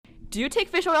Do you take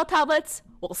fish oil tablets?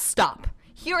 Well, stop.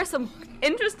 Here are some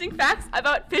interesting facts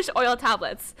about fish oil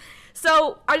tablets.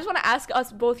 So I just want to ask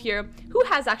us both here, who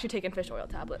has actually taken fish oil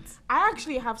tablets? I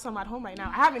actually have some at home right now.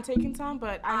 I haven't taken some,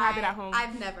 but I have it at home.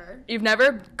 I've never. You've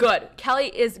never? Good. Kelly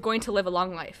is going to live a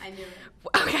long life. I knew it.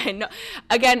 Okay, no.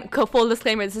 Again, full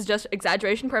disclaimer, this is just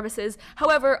exaggeration purposes.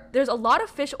 However, there's a lot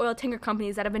of fish oil tinker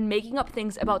companies that have been making up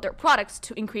things about their products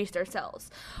to increase their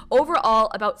sales. Overall,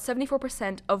 about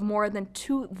 74% of more than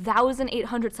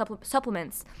 2,800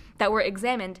 supplements that were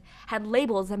examined had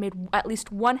labels that made at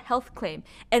least one health claim.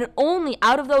 And only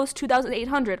out of those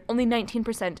 2,800, only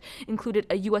 19% included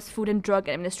a U.S. Food and Drug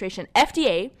Administration,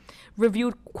 FDA,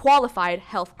 reviewed qualified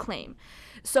health claim.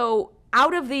 So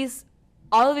out of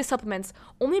all of these supplements,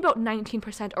 only about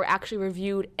 19% are actually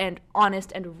reviewed and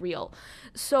honest and real.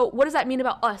 So what does that mean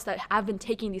about us that have been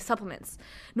taking these supplements?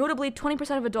 Notably,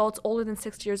 20% of adults older than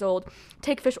 60 years old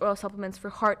take fish oil supplements for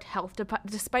heart health,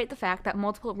 despite the fact that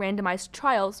multiple randomized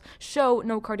trials show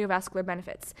no cardiovascular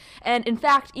benefits. And in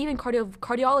fact, even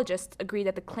cardiologists agree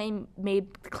that the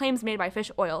claims made by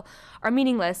fish oil are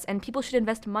meaningless, and people should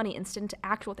invest money instead into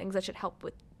actual things that should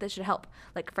help,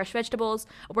 like fresh vegetables,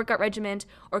 a workout regimen,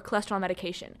 or cholesterol medication.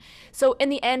 So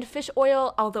in the end, fish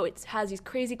oil, although it has these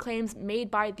crazy claims made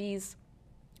by these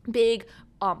big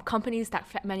companies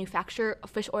that manufacture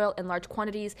fish oil in large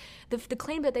quantities, the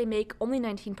claim that they make, only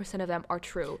 19% of them are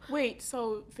true. Wait,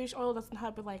 so fish oil doesn't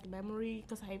help with like memory?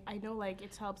 Because I know like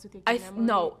it helps with your memory.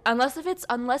 No, unless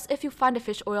if you find a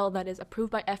fish oil that is approved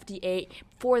by FDA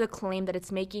for the claim that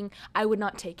it's making, I would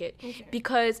not take it. Okay.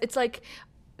 Because it's like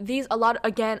a lot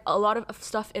of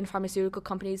stuff in pharmaceutical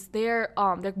companies, their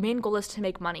main goal is to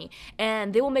make money,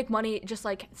 and they will make money just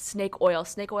like snake oil.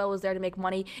 Snake oil was there to make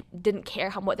money, didn't care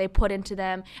what they put into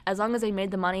them. As long as they made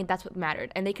the money, that's what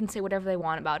mattered, and they can say whatever they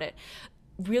want about it.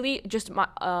 Really, just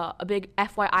a big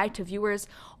FYI to viewers,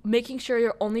 making sure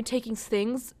you're only taking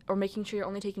things, or making sure you're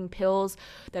only taking pills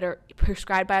that are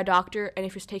prescribed by a doctor, and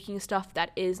if you're taking stuff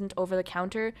that isn't over the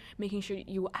counter, making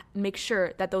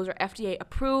sure that those are FDA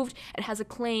approved and has a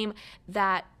claim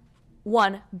that,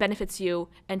 one, benefits you,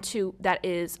 and two, that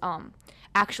is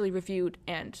actually reviewed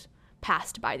and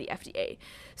passed by the FDA.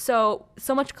 So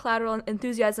much collateral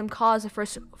enthusiasm caused the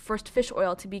first fish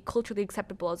oil to be culturally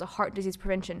acceptable as a heart disease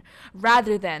prevention,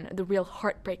 rather than the real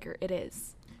heartbreaker it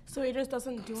is. So it just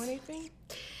doesn't do anything?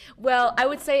 Well, I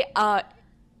would say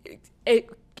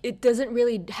it doesn't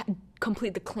really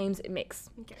complete the claims it makes.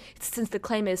 Okay. Since the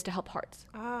claim is to help hearts.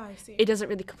 Ah, I see. It doesn't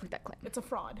really complete that claim. It's a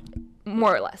fraud.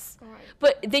 More or less. All right.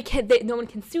 But no one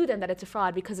can sue them that it's a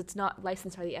fraud because it's not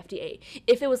licensed by the FDA.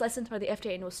 If it was licensed by the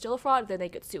FDA and it was still a fraud, then they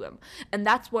could sue them. And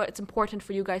that's what it's important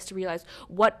for you guys to realize,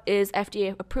 what is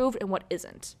FDA approved and what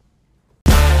isn't.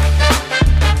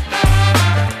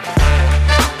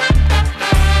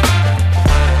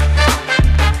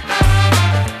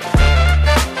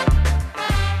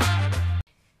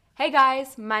 Hey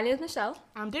guys, my name is Michelle.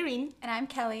 I'm Doreen. And I'm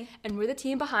Kelly. And we're the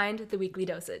team behind the Weekly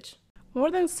Dosage.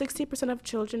 More than 60% of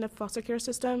children in the foster care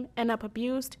system end up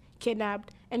abused,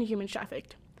 kidnapped, and human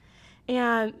trafficked.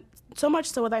 And so much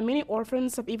so that many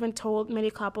orphans have even told many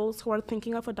couples who are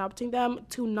thinking of adopting them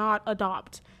to not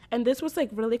adopt. And this was like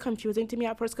really confusing to me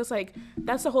at first, because like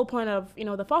that's the whole point of,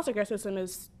 the foster care system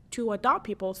is to adopt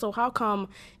people. So how come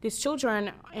these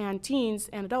children and teens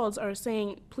and adults are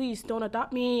saying, please don't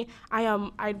adopt me,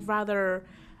 I'd rather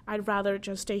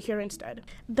just stay here instead?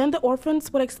 Then the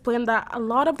orphans would explain that a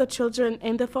lot of the children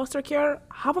in the foster care,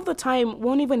 half of the time,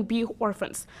 won't even be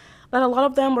orphans. That a lot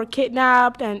of them were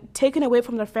kidnapped and taken away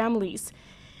from their families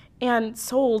and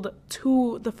sold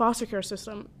to the foster care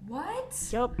system. What?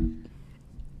 Yep.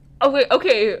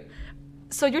 Okay.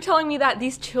 So you're telling me that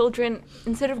these children,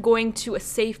 instead of going to a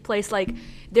safe place, like,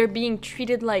 they're being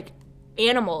treated like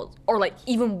animals, or like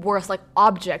even worse, like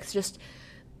objects, just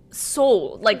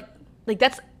sold. Like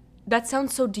that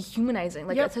sounds so dehumanizing.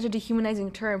 Like, That's such a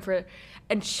dehumanizing term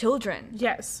and children.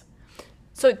 Yes.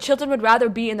 So children would rather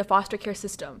be in the foster care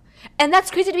system. And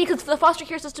that's crazy to me because the foster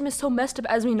care system is so messed up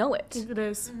as we know it. It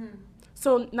is. Mm-hmm.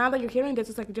 So now that you're hearing this,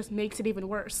 it's like it just makes it even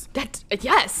worse.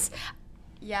 Yes.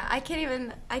 Yeah, I can't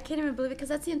even believe it, because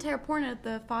that's the entire point of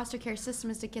the foster care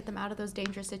system, is to get them out of those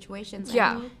dangerous situations.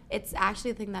 Yeah. And it's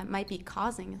actually the thing that might be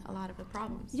causing a lot of the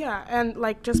problems. Yeah, and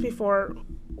like just before,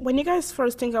 when you guys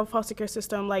first think of foster care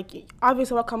system, like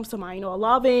obviously what comes to mind, a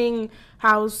loving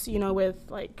house, with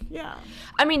like, yeah.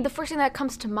 I mean, the first thing that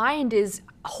comes to mind is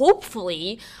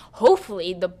hopefully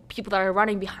the people that are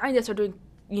running behind this are doing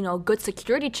good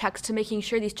security checks to making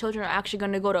sure these children are actually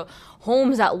going to go to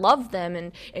homes that love them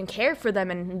and care for them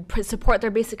and support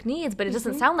their basic needs, but it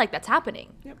doesn't sound like that's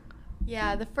happening. Yep.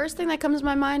 Yeah, the first thing that comes to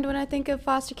my mind when I think of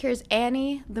foster care is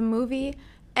Annie, the movie.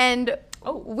 And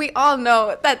we all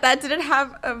know that didn't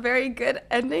have a very good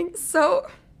ending. So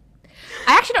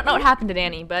I actually don't know what happened to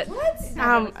Annie, but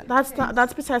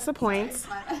That's besides the point.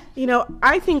 You know,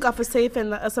 I think of a safe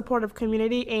and a supportive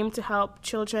community aimed to help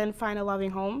children find a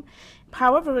loving home.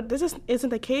 However, this isn't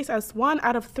the case, as 1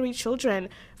 out of 3 children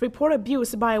report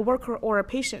abuse by a worker or a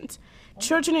patient.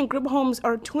 Children in group homes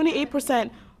are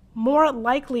 28% more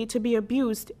likely to be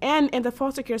abused, and in the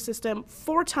foster care system,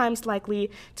 4 times likely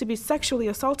to be sexually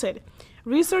assaulted.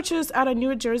 Researchers at a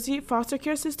New Jersey foster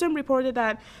care system reported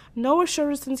that no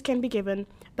assurances can be given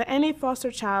that any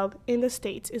foster child in the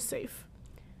state is safe.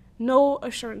 No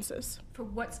assurances. for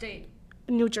what state?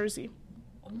 New Jersey.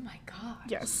 Oh my god.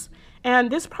 Yes.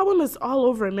 And this problem is all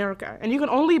over America, and you can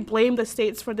only blame the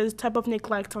states for this type of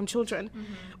neglect on children.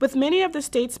 With many of the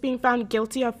states being found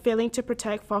guilty of failing to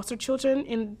protect foster children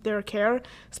in their care,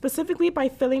 specifically by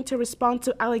failing to respond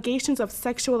to allegations of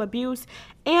sexual abuse,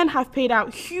 and have paid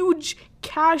out huge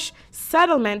cash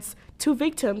settlements to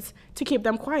victims to keep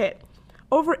them quiet.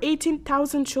 Over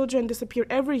 18,000 children disappear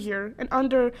every year and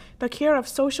under the care of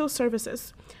social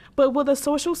services. But will the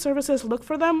social services look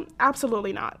for them?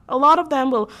 Absolutely not. A lot of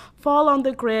them will fall on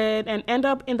the grid and end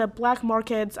up in the black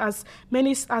markets as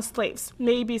slaves,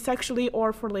 maybe sexually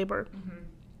or for labor.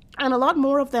 And a lot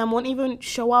more of them won't even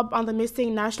show up on the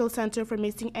missing National Center for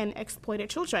Missing and Exploited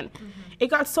Children. It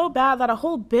got so bad that a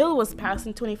whole bill was passed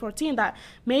in 2014 that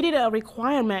made it a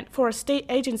requirement for state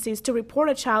agencies to report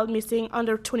a child missing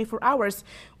under 24 hours,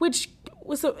 which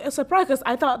was a surprise because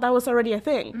I thought that was already a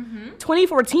thing.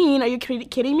 2014? Are you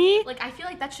kidding me? Like, I feel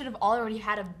like that should have already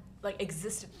had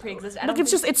pre-existed. Like,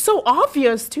 it's so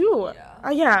obvious too.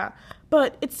 Yeah,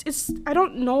 but it's I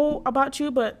don't know about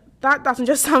you, but that doesn't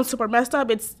just sound super messed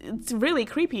up. It's really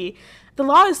creepy. The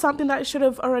law is something that should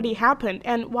have already happened,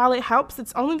 and while it helps,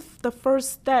 it's only the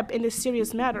first step in this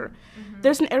serious matter.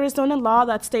 There's an Arizona law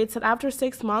that states that after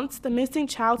 6 months, the missing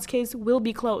child's case will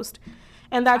be closed,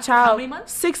 and that child, how many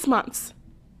months? 6 months.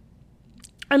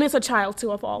 And it's a child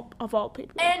too, of all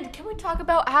people. And can we talk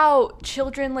about how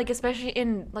children, like especially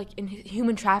in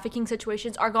human trafficking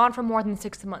situations, are gone for more than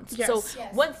 6 months? Yes. So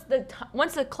Yes.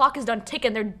 once the clock is done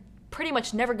ticking, they're pretty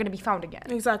much never going to be found again.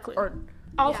 Exactly.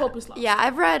 All hope is lost. Yeah,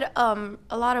 I've read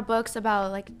a lot of books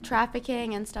about like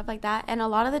trafficking and stuff like that, and a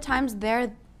lot of the times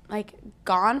they're like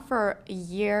gone for a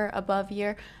year, above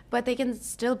year, but they can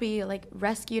still be like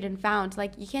rescued and found.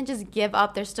 Like you can't just give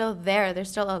up. They're still there. They're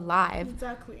still alive.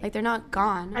 Exactly. Like they're not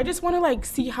gone. I just want to like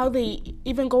see how they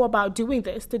even go about doing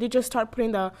this. Did they just start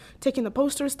taking the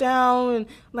posters down, and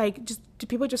like just do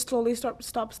people just slowly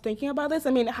stop thinking about this? I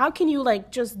mean, how can you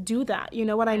like just do that? You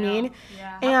know what I mean?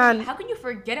 Yeah. And How can you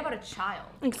forget about a child?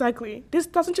 exactly. This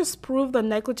doesn't just prove the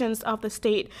negligence of the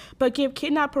state, but give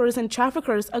kidnappers and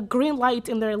traffickers a green light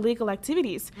in their illegal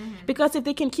activities. Because if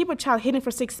they can keep a child hidden for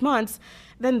 6 months,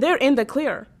 then they're in the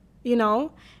clear, you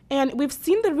know? And we've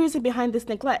seen the reason behind this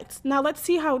neglect. Now let's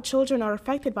see how children are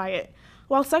affected by it.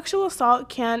 While sexual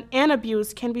assault and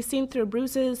abuse can be seen through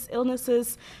bruises,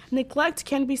 illnesses, neglect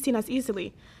can be seen as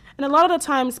easily. And a lot of the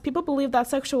times, people believe that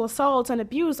sexual assault and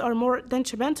abuse are more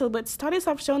detrimental, but studies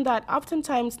have shown that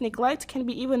oftentimes neglect can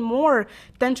be even more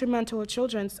detrimental to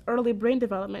children's early brain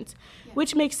development,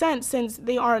 which makes sense since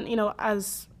they aren't,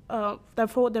 as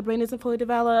their brain isn't fully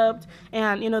developed,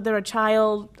 and they're a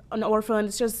child, an orphan.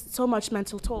 It's just so much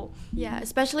mental toll. Yeah,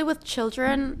 especially with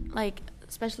children, like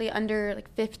especially under like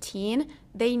 15,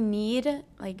 they need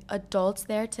like adults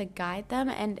there to guide them,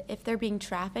 and if they're being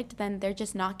trafficked, then they're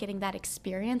just not getting that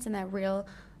experience and that real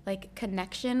like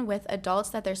connection with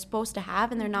adults that they're supposed to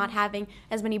have, and they're not having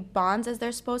as many bonds as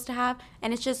they're supposed to have,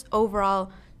 and it's just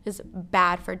overall is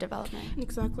bad for development.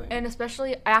 Exactly. And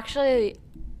especially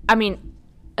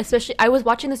I was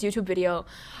watching this YouTube video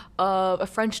of a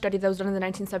French study that was done in the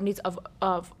 1970s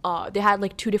of they had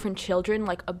like 2 different children,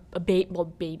 like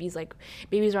babies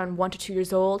around 1 to 2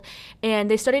 years old, and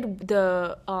they studied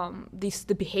the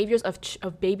behaviors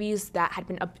of babies that had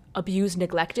been abused,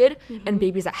 neglected, and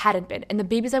babies that hadn't been. And the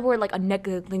babies that were like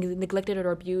neglected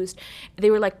or abused, they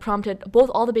were like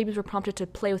all the babies were prompted to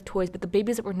play with toys, but the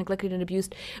babies that were neglected and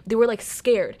abused, they were like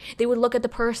scared. They would look at the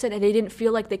person and they didn't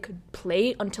feel like they could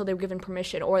play until they were given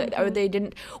permission, or they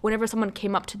didn't, whenever someone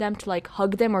came up to them to like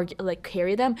hug them or like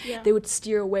carry them, they would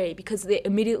steer away because they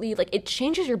immediately, like, it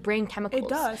changes your brain chemicals. It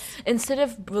does. Instead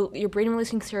of your brain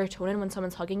releasing serotonin when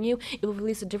someone's hugging you, it will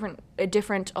release a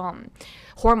different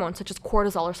hormone such as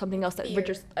cortisol or something else that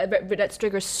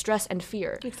triggers stress and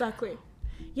fear. Exactly.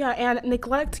 Yeah, and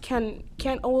neglect can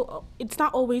it's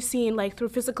not always seen like through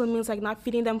physical means, like not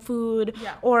feeding them food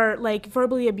Yeah. or like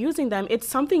verbally abusing them. It's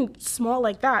something small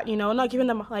like that, you know, not giving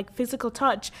them like physical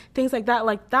touch, things like that.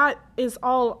 Like that is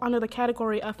all under the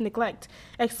category of neglect,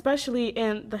 especially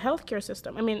in the healthcare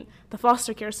system. I mean, the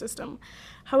foster care system.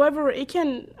 However, it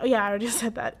can, oh yeah, I already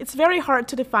said that. It's very hard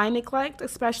to define neglect,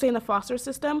 especially in the foster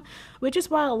system, which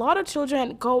is why a lot of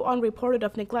children go unreported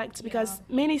of neglect, because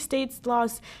many states,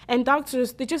 laws, and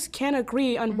doctors, they just can't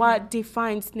agree on what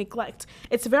defines neglect.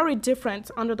 It's very different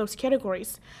under those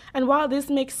categories. And while this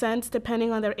makes sense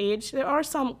depending on their age, there are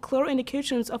some clear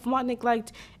indications of what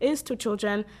neglect is to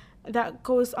children that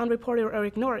goes unreported or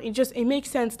ignored. It makes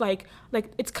sense, like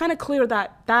it's kind of clear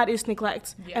that that is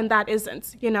neglect and that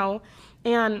isn't, you know.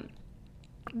 And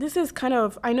this is kind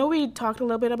of, I know we talked a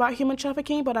little bit about human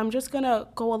trafficking, but I'm just going to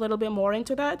go a little bit more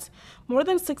into that. More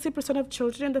than 60% of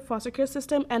children in the foster care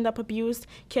system end up abused,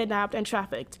 kidnapped, and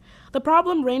trafficked. The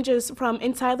problem ranges from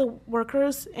inside the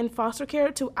workers in foster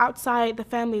care to outside the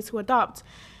families who adopt.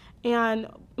 And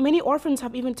many orphans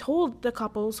have even told the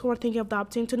couples who are thinking of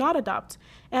adopting to not adopt.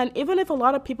 And even if a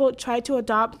lot of people try to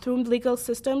adopt through legal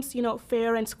systems, you know,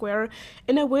 fair and square,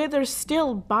 in a way they're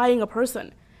still buying a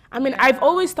person. I mean, I've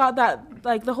always thought that,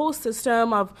 like, the whole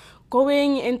system of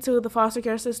going into the foster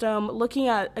care system, looking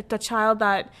at the child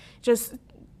that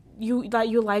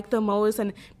you like the most,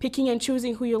 and picking and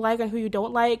choosing who you like and who you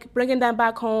don't like, bringing them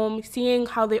back home, seeing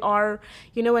how they are,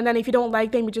 you know, and then if you don't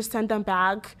like them, you just send them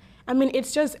back. I mean,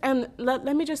 it's just, and let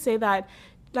me just say that,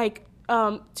 like,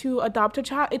 to adopt a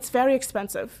child, it's very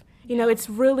expensive. You know, it's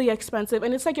really expensive,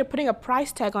 and it's like you're putting a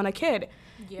price tag on a kid.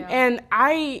 Yeah. And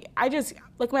I just,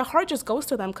 like, my heart just goes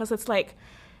to them, because it's like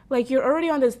you're already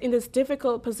in this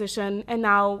difficult position, and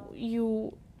now do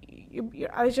you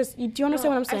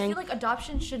understand what I'm saying? I feel like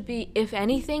adoption should be, if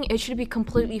anything, it should be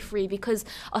completely free, because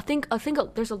I think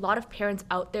there's a lot of parents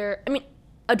out there. I mean,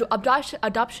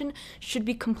 adoption should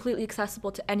be completely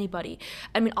accessible to anybody.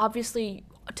 I mean, obviously,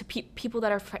 to people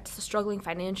that are struggling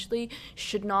financially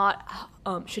should not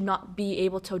be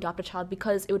able to adopt a child,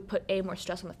 because it would put more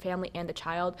stress on the family and the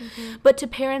child. But to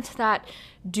parents that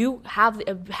do have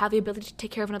the ability to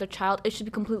take care of another child, it should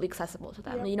be completely accessible to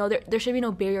them. Yep. You know, there should be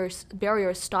no barriers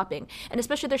stopping, and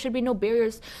especially there should be no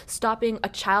barriers stopping a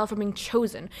child from being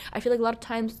chosen. I feel like a lot of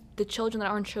times the children that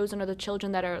aren't chosen are the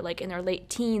children that are like in their late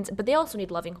teens, but they also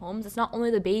need loving homes. It's not only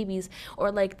the babies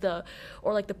or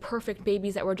the perfect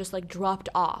babies that were just like dropped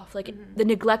off, like the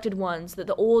neglected ones,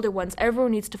 the older ones.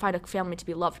 Everyone needs to find a family to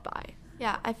be loved by.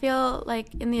 Yeah, I feel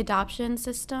like in the adoption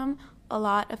system, a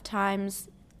lot of times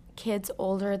kids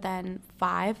older than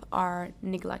 5 are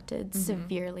neglected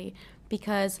severely,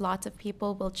 because lots of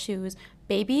people will choose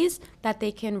babies that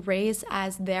they can raise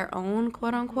as their own,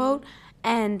 quote unquote,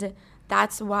 and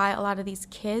that's why a lot of these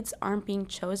kids aren't being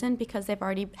chosen, because they've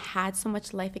already had so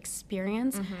much life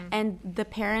experience, and the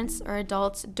parents or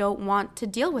adults don't want to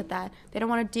deal with that. They don't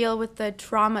want to deal with the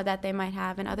trauma that they might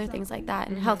have and other things like that,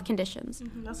 and health conditions.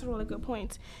 That's a really good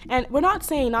point. And we're not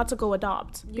saying not to go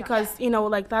adopt, because, you know,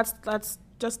 like that's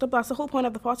the whole point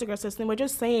of the foster care system. We're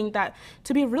just saying that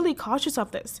to be really cautious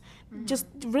of this. Just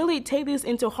really take this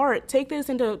into heart. Take this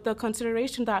into the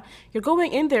consideration that you're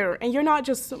going in there and you're not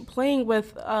just playing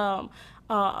with,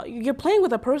 you're playing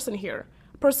with a person here.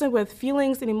 A person with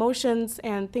feelings and emotions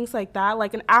and things like that,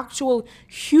 like an actual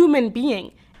human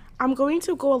being. I'm going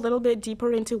to go a little bit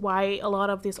deeper into why a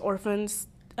lot of these orphans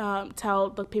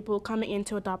tell the people coming in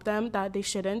to adopt them that they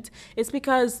shouldn't. It's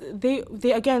because they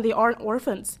aren't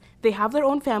orphans. They have their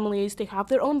own families, they have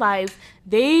their own lives.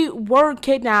 They were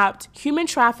kidnapped, human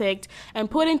trafficked, and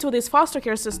put into this foster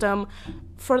care system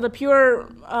for the pure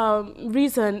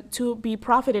reason to be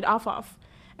profited off of.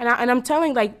 And I'm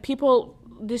telling, like, people,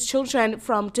 these children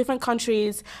from different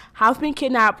countries have been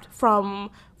kidnapped from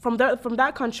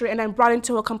that country and then brought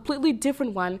into a completely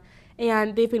different one.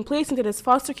 And they've been placed into this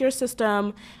foster care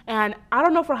system, and I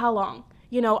don't know for how long.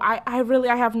 You know, I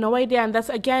have no idea. And that's,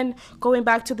 again, going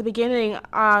back to the beginning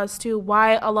as to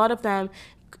why a lot of them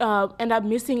end up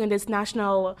missing in this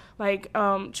national, like,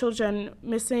 children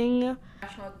missing.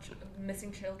 National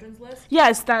missing children's list?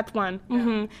 Yes, that one.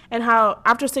 Yeah. And how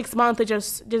after 6 months they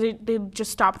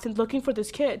just stopped looking for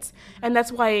these kids, and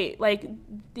that's why, like,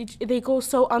 they go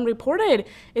so unreported.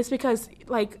 It's because,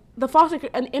 like, the foster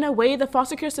care, and in a way the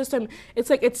foster care system,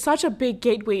 it's such a big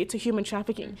gateway to human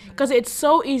trafficking, because it's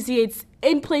so easy, it's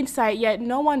in plain sight, yet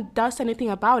no one does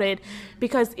anything about it,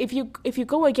 because if you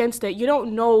go against it, you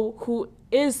don't know who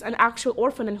is an actual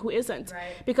orphan and who isn't.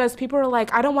 Right. Because people are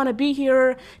like, I don't want to be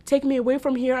here, take me away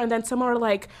from here, and then some are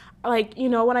like, you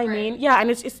know what I mean? Yeah, and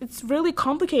it's really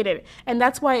complicated, and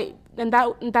that's why,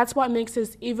 that's what makes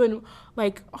this even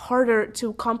like harder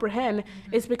to comprehend,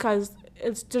 is because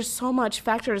there's so much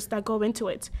factors that go into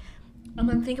it. And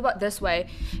then think about it this way,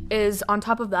 is on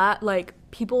top of that, like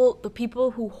the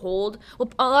people who hold,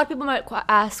 well, a lot of people might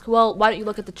ask, well, why don't you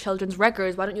look at the children's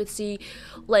records? Why don't you see,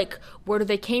 like, where do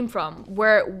they came from?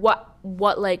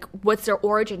 What's their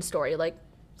origin story? Like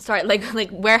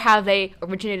where have they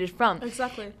originated from?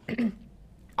 Exactly.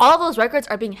 All of those records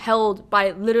are being held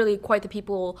by literally quite the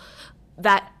people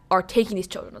that are taking these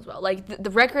children as well. Like, the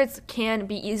records can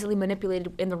be easily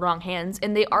manipulated in the wrong hands,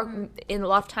 and they are in a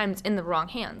lot of times in the wrong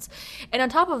hands. And on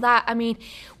top of that, I mean,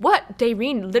 what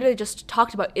Dayreen literally just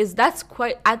talked about that's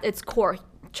quite at its core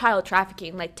child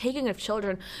trafficking, like taking of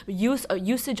children,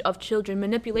 usage of children,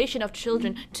 manipulation of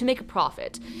children to make a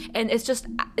profit. And it's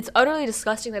utterly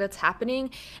disgusting that it's happening,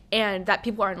 and that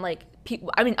people aren't like,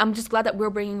 I mean, I'm just glad that we're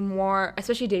bringing more,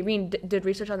 especially Dayreen did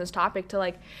research on this topic to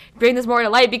like bring this more to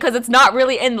light, because it's not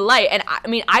really in the light. And I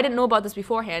mean, I didn't know about this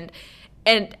beforehand,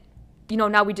 and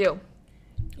now we do.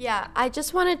 Yeah, I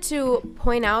just wanted to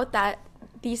point out that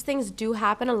these things do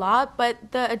happen a lot,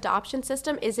 but the adoption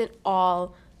system isn't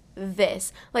all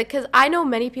this. Like, because I know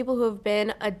many people who have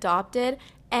been adopted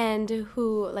and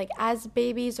who, like, as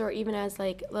babies or even as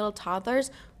like little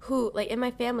toddlers, who, like, in my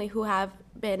family, who have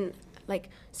been like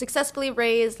successfully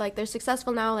raised, like they're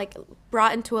successful now, like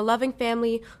brought into a loving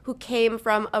family, who came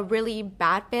from a really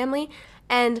bad family.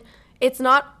 And it's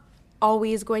not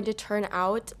always going to turn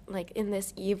out like in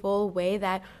this evil way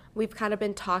that we've kind of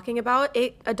been talking about.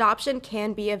 Adoption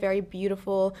can be a very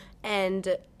beautiful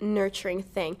and nurturing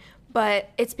thing, but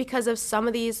it's because of some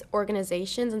of these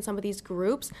organizations and some of these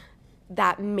groups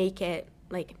that make it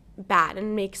like bad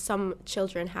and make some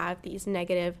children have these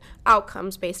negative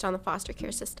outcomes based on the foster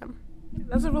care system.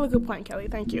 That's a really good point, Kelly.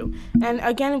 Thank you. And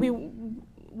again,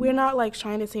 we're not like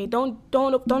trying to say don't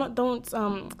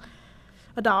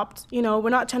adopt. We're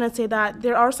not trying to say that.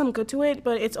 There are some good to it,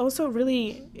 but it's also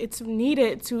really, it's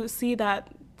needed to see that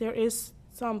there is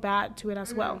some bad to it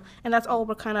as well. And that's all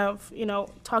we're kind of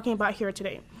talking about here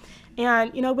today.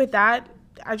 And with that,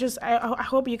 I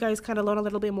hope you guys kind of learn a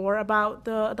little bit more about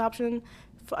the adoption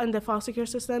and the foster care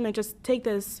system, and just take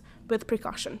this with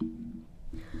precaution.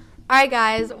 All right,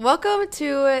 guys, welcome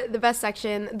to the best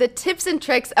section, the tips and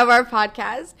tricks of our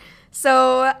podcast.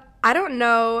 So I don't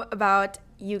know about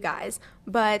you guys,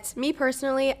 but me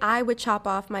personally, I would chop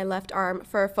off my left arm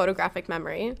for photographic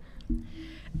memory.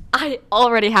 I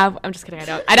already have. I'm just kidding. I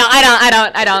don't.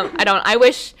 I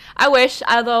wish,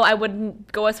 although I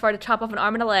wouldn't go as far to chop off an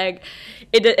arm and a leg.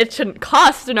 It shouldn't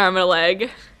cost an arm and a leg.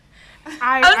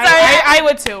 I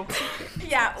would too.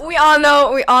 Yeah, we all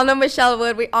know Michelle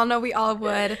would. We all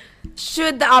would.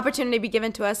 Should the opportunity be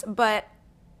given to us. But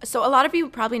so a lot of you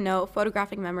probably know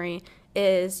photographic memory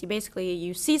is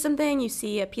you see something, you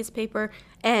see a piece of paper,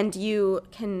 and you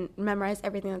can memorize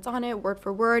everything that's on it word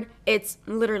for word. It's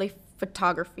literally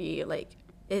photography. Like,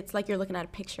 it's like you're looking at a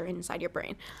picture inside your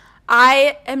brain.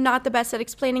 I am not the best at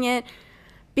explaining it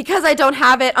because I don't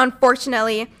have it,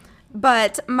 unfortunately.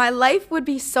 But my life would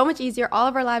be so much easier. All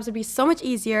of our lives would be so much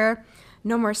easier.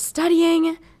 No more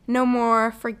studying. No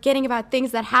more forgetting about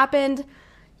things that happened.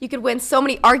 You could win so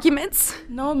many arguments.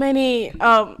 No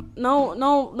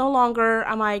longer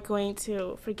am I going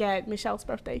to forget Michelle's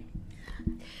birthday.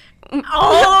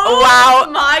 Oh, wow.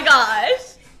 My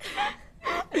gosh.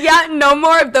 Yeah, no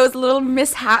more of those little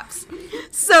mishaps.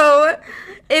 So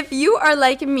if you are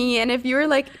like me, and if you're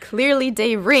like clearly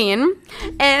Dayreen,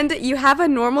 and you have a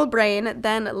normal brain,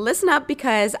 then listen up,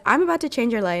 because I'm about to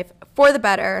change your life for the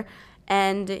better.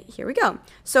 And here we go.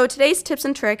 So today's tips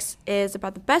and tricks is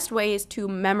about the best ways to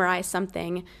memorize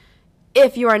something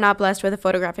if you are not blessed with a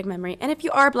photographic memory. And if you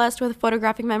are blessed with a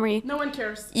photographic memory, no one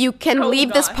cares. You can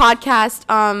leave this podcast.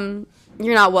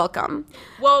 You're not welcome.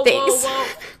 Whoa.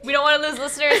 We don't want to lose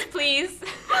listeners, please.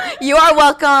 You are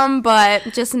welcome,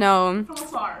 but just know From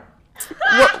afar.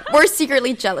 we're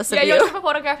secretly jealous of you. Yeah, you have a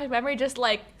photographic memory, just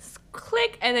like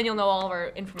click, and then you'll know all of our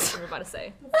information we're about to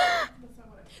say.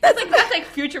 That's like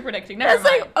future predicting. Never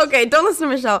mind. Okay, don't listen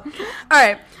to Michelle. All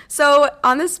right. So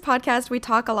on this podcast, we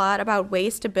talk a lot about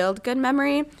ways to build good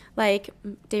memory, like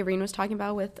Dayreen was talking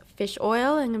about with fish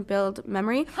oil and build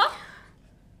memory. Huh?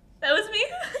 That was me?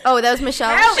 Oh, that was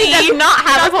Michelle. She does not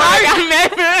have a photographic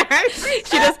memory. She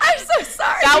does. I'm so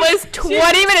sorry. That was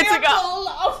 20 minutes ago.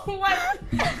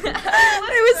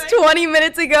 It was 20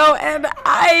 minutes ago, and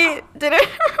I didn't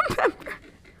remember.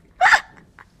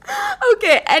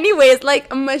 Okay, anyways,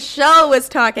 like Michelle was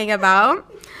talking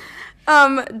about,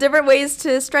 different ways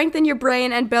to strengthen your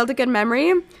brain and build a good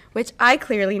memory, which I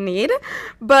clearly need.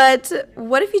 But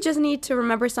what if you just need to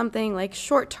remember something like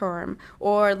short term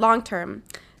or long term?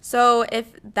 So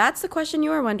if that's the question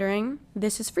you are wondering,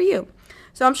 this is for you.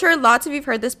 So I'm sure lots of you've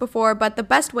heard this before, but the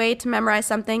best way to memorize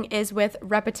something is with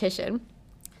repetition.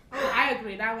 Oh, I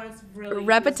agree. That one's really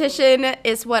Repetition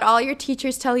is what all your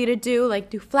teachers tell you to do, like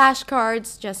do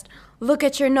flashcards, just look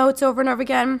at your notes over and over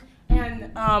again.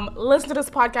 And listen to this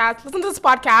podcast.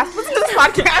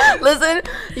 Listen,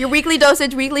 your weekly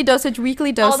dosage.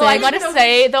 Although I gotta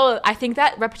say, though, I think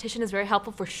that repetition is very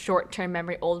helpful for short-term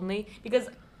memory only. Because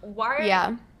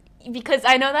Because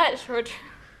I know that short-term...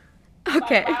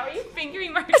 Okay. Why are you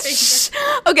fingering my finger?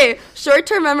 Okay,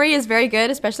 short-term memory is very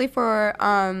good, especially for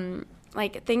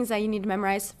like things that you need to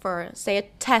memorize for, say, a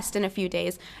test in a few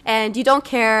days, and you don't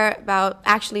care about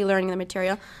actually learning the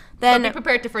material. Then be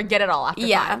prepared to forget it all after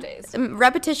 5 days.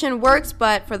 Repetition works,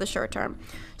 but for the short term.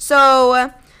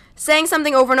 So saying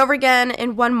something over and over again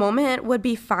in one moment would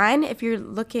be fine if you're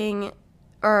looking,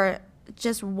 or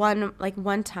just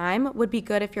one time would be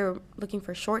good if you're looking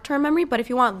for short-term memory. But if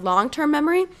you want long-term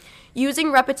memory,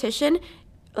 using repetition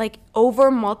like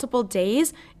over multiple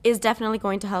days is definitely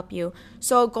going to help you.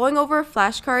 So going over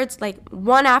flashcards like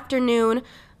one afternoon,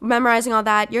 memorizing all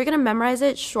that, you're going to memorize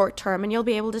it short term and you'll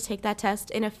be able to take that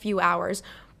test in a few hours.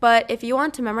 But if you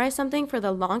want to memorize something for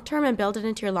the long term and build it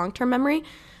into your long term memory,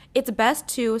 it's best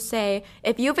to say,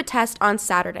 if you have a test on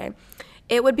Saturday,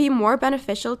 it would be more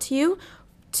beneficial to you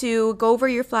to go over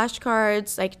your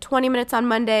flashcards like 20 minutes on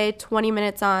Monday, 20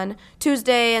 minutes on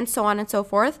Tuesday, and so on and so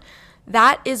forth.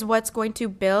 That is what's going to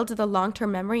build the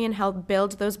long-term memory and help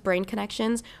build those brain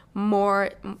connections more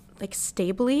like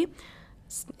stably.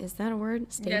 Is that a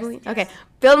word? Stably? Yes. Okay.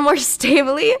 Build more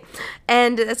stably,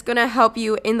 and it's going to help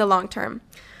you in the long term.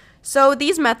 So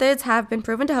these methods have been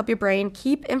proven to help your brain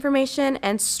keep information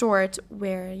and store it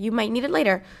where you might need it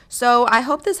later. So I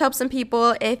hope this helps some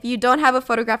people. If you don't have a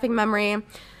photographic memory,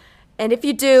 and if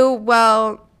you do,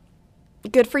 well,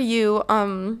 good for you.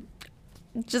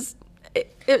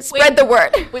 Spread the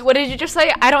word. Wait, what did you just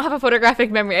say? I don't have a photographic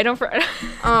memory. I don't...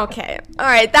 Okay. All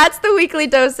right. That's the weekly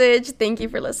dosage. Thank you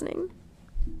for listening.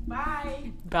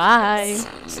 Bye. Bye.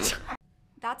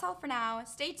 That's all for now.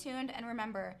 Stay tuned and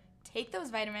remember, take those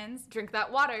vitamins, Drink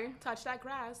that water. Touch that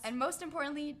grass. and most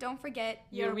importantly, don't forget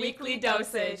Your weekly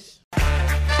dosage.